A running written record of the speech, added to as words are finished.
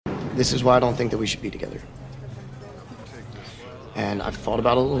this is why I don't think that we should be together. And I've thought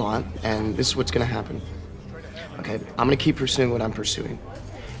about it a lot, and this is what's gonna happen. Okay, I'm gonna keep pursuing what I'm pursuing.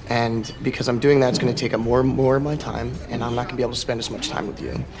 And because I'm doing that, it's gonna take up more and more of my time, and I'm not gonna be able to spend as much time with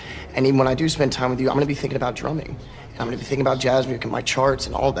you. And even when I do spend time with you, I'm gonna be thinking about drumming. And I'm gonna be thinking about jazz music and my charts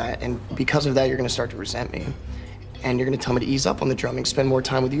and all that. And because of that, you're gonna start to resent me. And you're gonna tell me to ease up on the drumming, spend more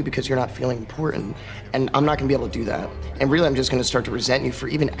time with you because you're not feeling important. And I'm not gonna be able to do that. And really, I'm just gonna start to resent you for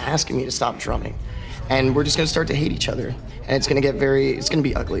even asking me to stop drumming. And we're just gonna start to hate each other. And it's gonna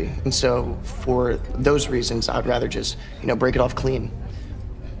be ugly. And so for those reasons, I'd rather just, break it off clean.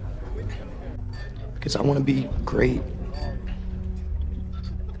 Because I wanna be great.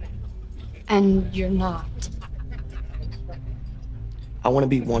 And you're not. I wanna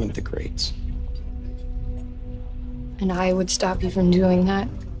be one of the greats. And I would stop you from doing that.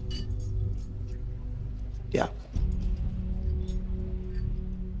 Yeah.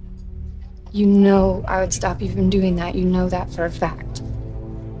 You know I would stop you from doing that. You know that for a fact.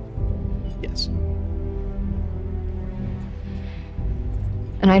 Yes.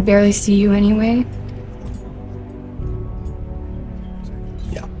 And I'd barely see you anyway.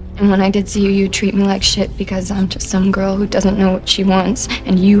 Yeah. And when I did see you, you treat me like shit because I'm just some girl who doesn't know what she wants.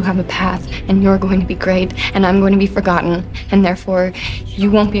 And you have a path, and you're going to be great, and I'm going to be forgotten. And therefore,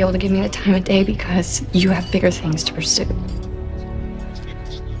 you won't be able to give me the time of day because you have bigger things to pursue.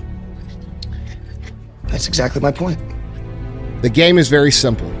 That's exactly my point. The game is very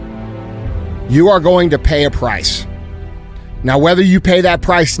simple. You are going to pay a price. Now, whether you pay that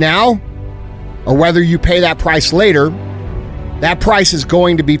price now or whether you pay that price later, that price is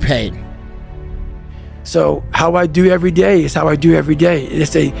going to be paid. So how I do every day is how I do every day.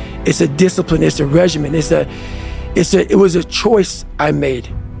 It's a discipline, it's a regimen, it was a choice I made.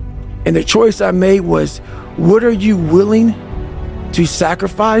 And the choice I made was, what are you willing to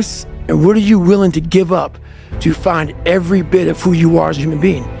sacrifice and what are you willing to give up to find every bit of who you are as a human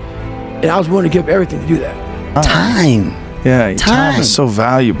being? And I was willing to give everything to do that. Time. Yeah, time is so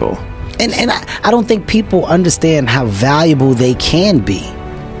valuable. And I don't think people understand how valuable they can be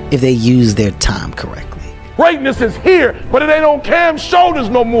if they use their time correctly. Greatness is here, but it ain't on Cam's shoulders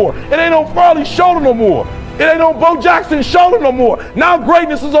no more. It ain't on Farley's shoulder no more. It ain't on Bo Jackson's shoulder no more. Now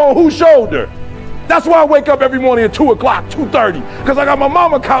greatness is on whose shoulder? That's why I wake up every morning at 2 o'clock, 2:30, because I got my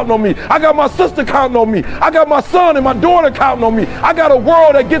mama counting on me. I got my sister counting on me. I got my son and my daughter counting on me. I got a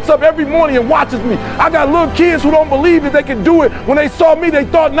world that gets up every morning and watches me. I got little kids who don't believe that they can do it. When they saw me, they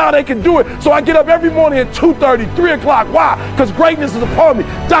thought now they can do it. So I get up every morning at 2:30, 3 o'clock. Why? Because greatness is upon me.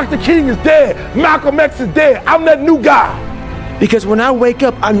 Dr. King is dead. Malcolm X is dead. I'm that new guy. Because when I wake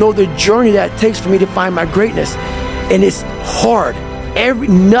up, I know the journey that it takes for me to find my greatness. And it's hard.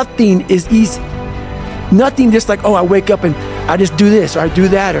 Nothing is easy. Nothing just like, oh, I wake up and I just do this or I do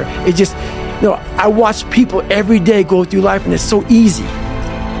that, or it just, I watch people every day go through life and it's so easy.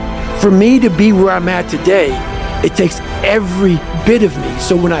 For me to be where I'm at today, it takes every bit of me.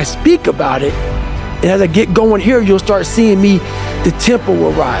 So when I speak about it, and as I get going here, you'll start seeing me, the tempo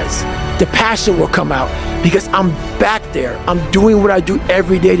will rise, the passion will come out because I'm back there. I'm doing what I do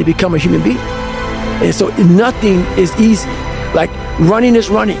every day to become a human being. And so nothing is easy. Like running is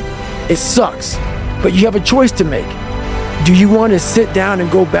running. It sucks. But you have a choice to make. Do you want to sit down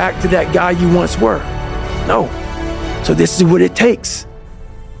and go back to that guy you once were? No. So this is what it takes.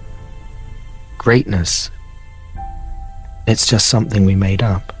 Greatness. It's just something we made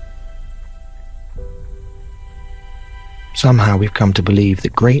up. Somehow we've come to believe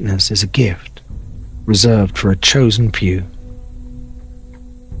that greatness is a gift, reserved for a chosen few.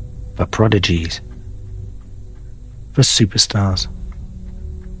 For prodigies. For superstars.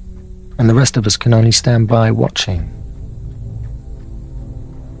 And the rest of us can only stand by watching.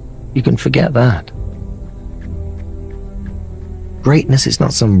 You can forget that. Greatness is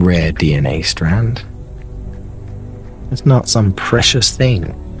not some rare DNA strand. It's not some precious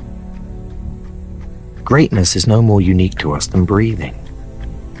thing. Greatness is no more unique to us than breathing.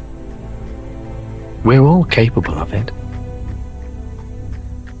 We're all capable of it.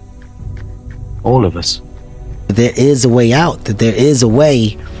 All of us. There is a way out, that there is a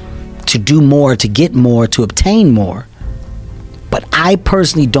way to do more, to get more, to obtain more. But I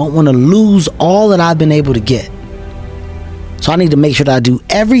personally don't want to lose all that I've been able to get. So I need to make sure that I do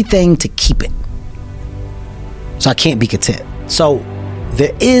everything to keep it. So I can't be content. So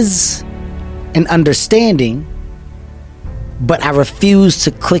there is an understanding, but I refuse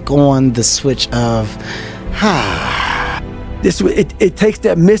to click on the switch of, It takes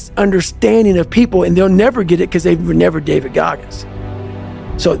that misunderstanding of people, and they'll never get it because they were never David Goggins.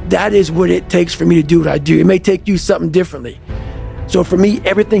 So that is what it takes for me to do what I do. It may take you something differently. So for me,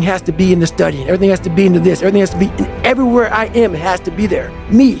 everything has to be in the studying. Everything has to be into this. Everything has to be, and everywhere I am, it has to be there.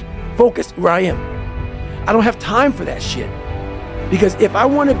 Me, focused where I am. I don't have time for that shit. Because if I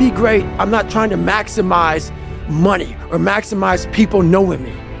want to be great, I'm not trying to maximize money or maximize people knowing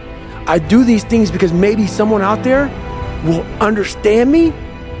me. I do these things because maybe someone out there will understand me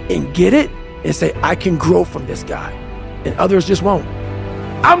and get it and say, I can grow from this guy. And others just won't.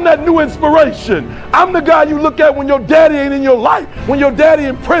 I'm that new inspiration. I'm the guy you look at when your daddy ain't in your life, when your daddy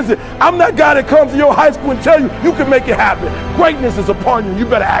in prison. I'm that guy that comes to your high school and tell you, you can make it happen. Greatness is upon you. You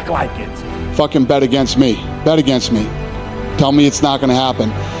better act like it. Fucking bet against me. Bet against me. Tell me it's not going to happen.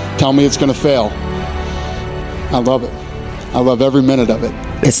 Tell me it's going to fail. I love it. I love every minute of it.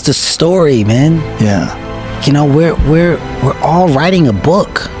 It's the story, man. Yeah. You know, we're all writing a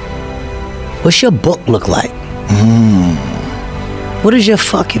book. What's your book look like? What does your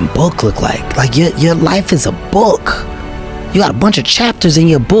fucking book look like? Like your life is a book. You got a bunch of chapters in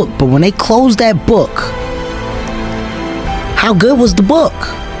your book, but when they close that book, how good was the book?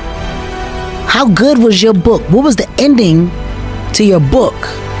 How good was your book? What was the ending to your book?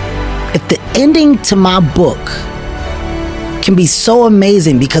 If the ending to my book can be so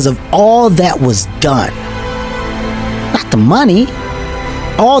amazing because of all that was done, not the money,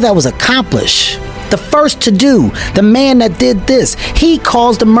 all that was accomplished, the first to do, the man that did this, he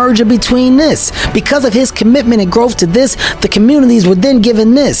caused the merger between this. Because of his commitment and growth to this, the communities were then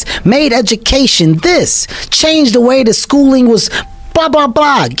given this, made education this, changed the way the schooling was, blah, blah,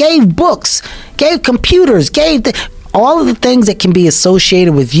 blah, gave books, gave computers, gave all of the things that can be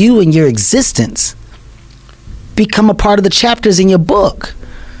associated with you and your existence become a part of the chapters in your book.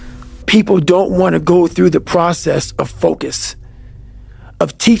 People don't want to go through the process of focus,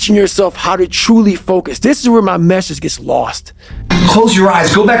 of teaching yourself how to truly focus. This is where my message gets lost. Close your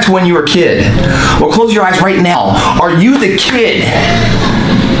eyes. Go back to when you were a kid. Or close your eyes right now. Are you the kid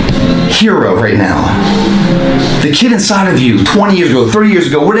hero right now? The kid inside of you 20 years ago, 30 years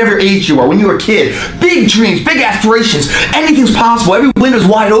ago, whatever age you are, when you were a kid. Big dreams, big aspirations. Anything's possible. Every window's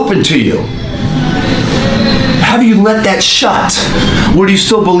wide open to you. Have you let that shut? Or do you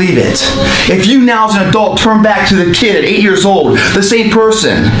still believe it? If you now as an adult turn back to the kid at 8 years old, the same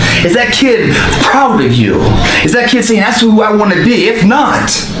person, is that kid proud of you? Is that kid saying, that's who I want to be? If not,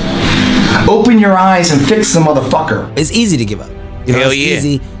 open your eyes and fix the motherfucker. It's easy to give up. You know, Hell it's yeah.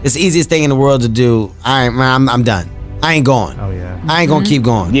 easy. It's the easiest thing in the world to do. I'm done. I ain't going. Oh yeah. I ain't gonna keep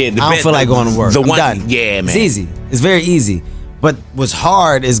going. Yeah, I don't feel like going to work. I'm done. Yeah, man. It's easy. It's very easy. But what's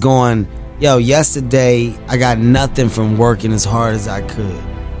hard is going, yo, yesterday I got nothing from working as hard as I could.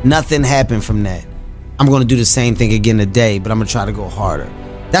 Nothing happened from that. I'm gonna do the same thing again today, but I'm gonna try to go harder.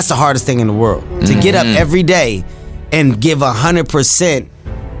 That's the hardest thing in the world. To get up every day and give 100%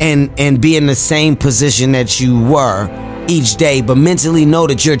 and be in the same position that you were each day, but mentally know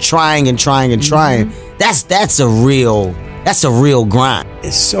that you're trying and trying and trying. That's a real grind.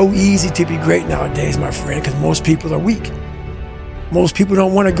 It's so easy to be great nowadays, my friend, because most people are weak. Most people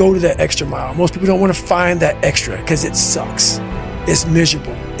don't want to go to that extra mile. Most people don't want to find that extra because it sucks. It's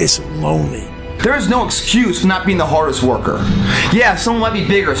miserable. It's lonely. There is no excuse for not being the hardest worker. Yeah, someone might be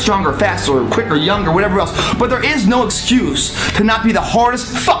bigger, stronger, faster, quicker, younger, whatever else, but there is no excuse to not be the hardest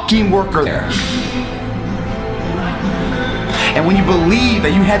fucking worker there. And when you believe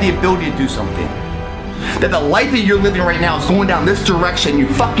that you have the ability to do something, that the life that you're living right now is going down this direction, you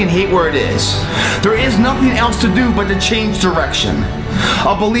fucking hate where it is, there is nothing else to do but to change direction.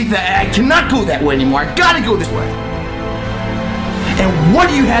 A belief that I cannot go that way anymore, I gotta go this way. And what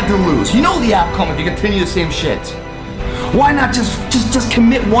do you have to lose? You know the outcome if you continue the same shit. Why not just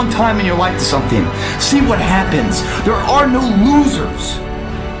commit one time in your life to something? See what happens. There are no losers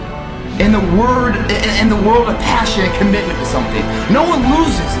in the world of passion and commitment to something. No one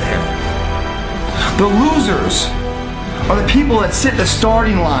loses there. The losers are the people that sit the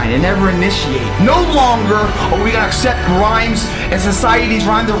starting line and never initiate. No longer are we going to accept rhymes and society's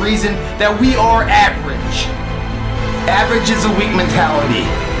rhyme the reason that we are average. Average is a weak mentality.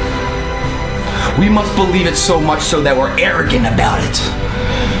 We must believe it so much so that we're arrogant about it.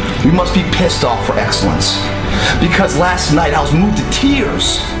 We must be pissed off for excellence. Because last night I was moved to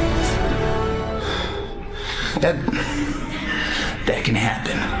tears. That can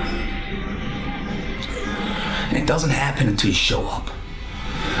happen. And it doesn't happen until you show up.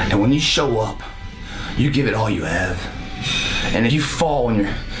 And when you show up, you give it all you have. And if you fall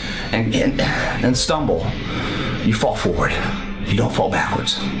and stumble, you fall forward. You don't fall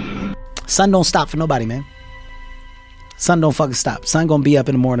backwards. Sun don't stop for nobody, man. Sun don't fucking stop. Sun gonna be up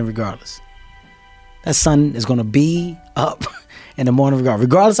in the morning regardless. That sun is gonna be up in the morning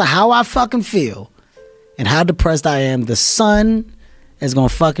regardless of how I fucking feel and how depressed I am. The sun is gonna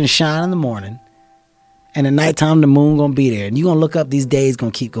fucking shine in the morning, and at nighttime the moon gonna be there, and you gonna look up, these days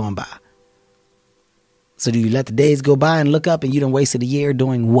gonna keep going by. So do you let the days go by and look up and you done wasted a year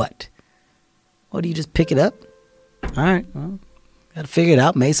doing what? Or do you just pick it up? All right, well, gotta figure it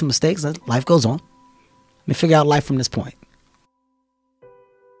out, made some mistakes, life goes on. Let me figure out life from this point.